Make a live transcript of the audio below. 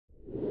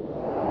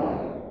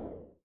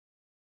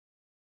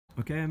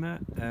Okay, Emma.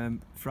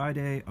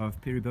 Friday of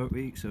Peerie Boat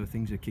Week, so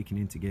things are kicking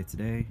into gear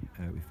today.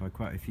 We've had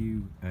quite a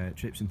few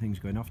trips and things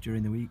going off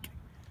during the week.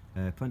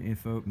 Plenty of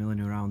folk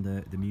milling around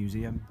the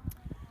museum.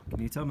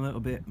 Can you tell me a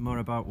little bit more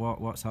about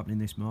what's happening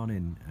this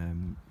morning?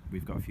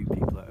 We've got a few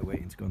people that are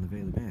waiting to go on the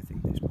Vaila, I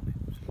think, this morning.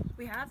 So.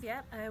 We have,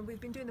 yeah. We've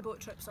been doing the boat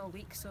trips all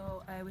week,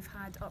 so we've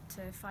had up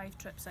to 5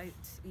 trips out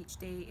each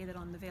day, either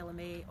on the Vaila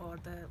May or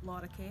the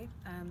Laura Kay.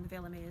 The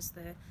Vaila May is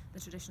the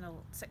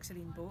traditional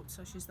 6-serene boat,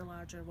 so she's the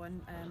larger one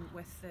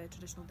with the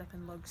traditional dip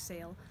and lug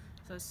sail.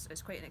 So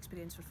it's quite an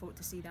experience for folk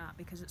to see that,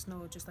 because it's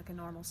not just like a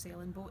normal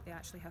sailing boat. They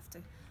actually have to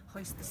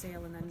hoist the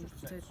sail, and then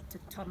to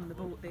turn the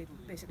boat they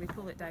basically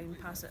pull it down,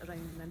 pass it around,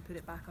 and then put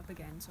it back up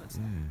again. So it's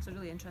a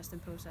really interesting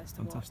process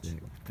to watch.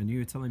 Fantastic. And you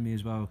were telling me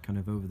as well, kind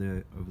of over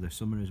the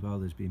summer as well,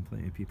 there's been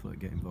plenty of people that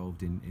get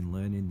involved in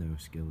learning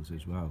those skills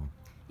as well.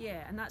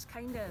 Yeah, and that's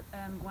kind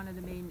of one of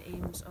the main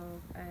aims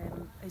of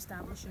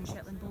establishing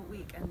Shetland Boat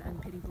Week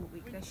and Peerie Boat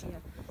Week this year,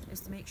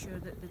 is to make sure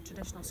that the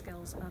traditional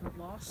skills aren't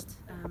lost.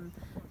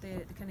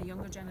 The kind of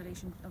younger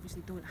generation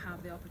obviously don't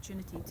have the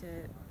opportunity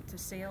to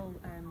sail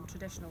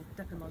traditional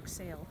dip and lug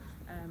sail,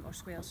 or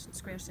square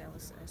sail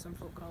as some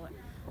folk call it.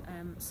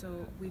 So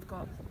we've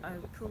got a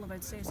pool of,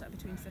 I'd say, sort of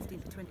between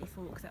 15 to 20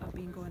 folk that have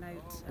been going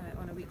out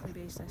on a weekly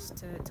basis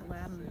to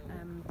learn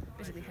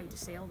basically how to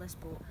sail this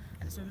boat,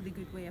 and it's a really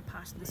good way of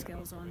passing the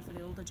skills on for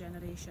the older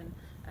generation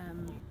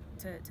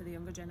to the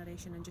younger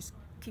generation, and just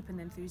keeping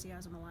the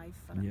enthusiasm alive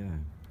for it. Yeah,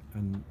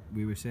 and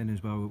we were saying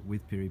as well,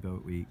 with Peerie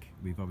Boat Week,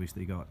 we've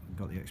obviously got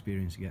the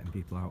experience of getting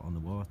people out on the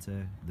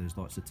water. There's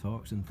lots of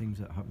talks and things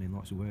that are happening,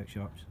 lots of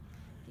workshops.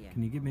 Yeah.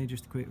 Can you give me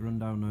just a quick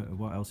rundown of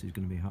what else is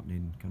going to be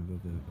happening kind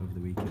of over the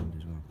weekend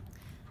as well?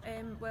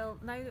 Well,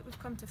 now that we've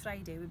come to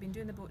Friday, we've been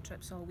doing the boat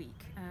trips all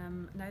week.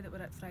 Now that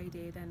we're at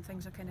Friday, then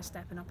things are kind of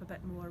stepping up a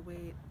bit more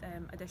with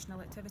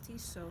additional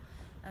activities. So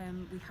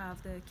we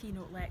have the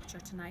keynote lecture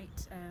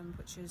tonight,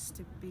 which is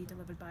to be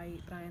delivered by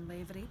Brian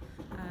Lavery,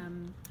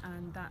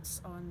 and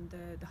that's on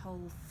the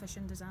Hull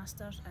fishing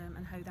disaster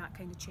and how that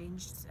kind of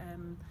changed.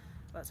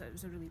 Well, it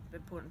was a really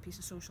important piece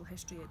of social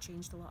history. It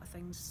changed a lot of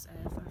things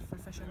for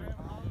fishermen.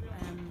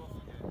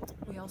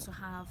 We also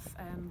have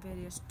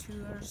various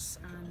tours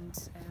and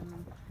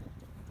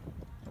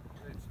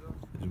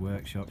there's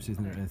workshops,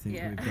 isn't there? I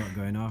think we've got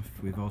going off.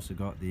 We've also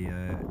got the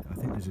I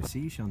think there's a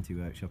sea shanty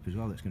workshop as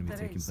well that's going to be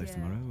taking place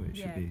tomorrow, which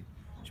should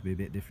be a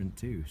bit different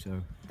too.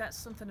 So that's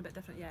something a bit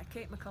different. Yeah,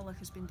 Kate McCulloch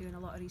has been doing a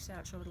lot of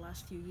research over the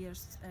last few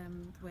years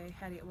with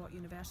Heriot-Watt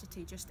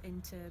University just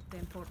into the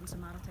importance of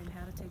maritime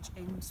heritage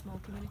in small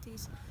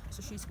communities.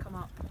 So she's come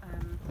up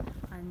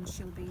and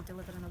she'll be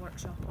delivering a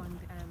workshop on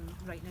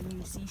writing a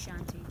new sea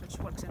shanty, which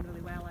works in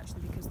really well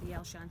actually, because the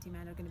Yell shanty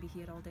men are going to be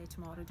here all day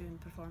tomorrow doing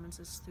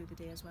performances through the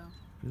day as well.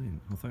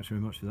 Brilliant. Well, thanks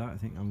very much for that. I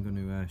think I'm going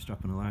to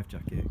strap on a life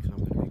jacket, because I'm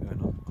going to be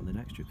going on the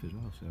next trip as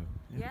well. So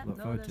look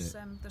forward to it.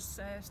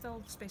 There's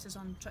still spaces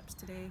on trips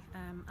today,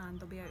 and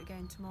they'll be out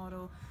again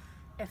tomorrow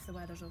if the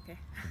weather's okay.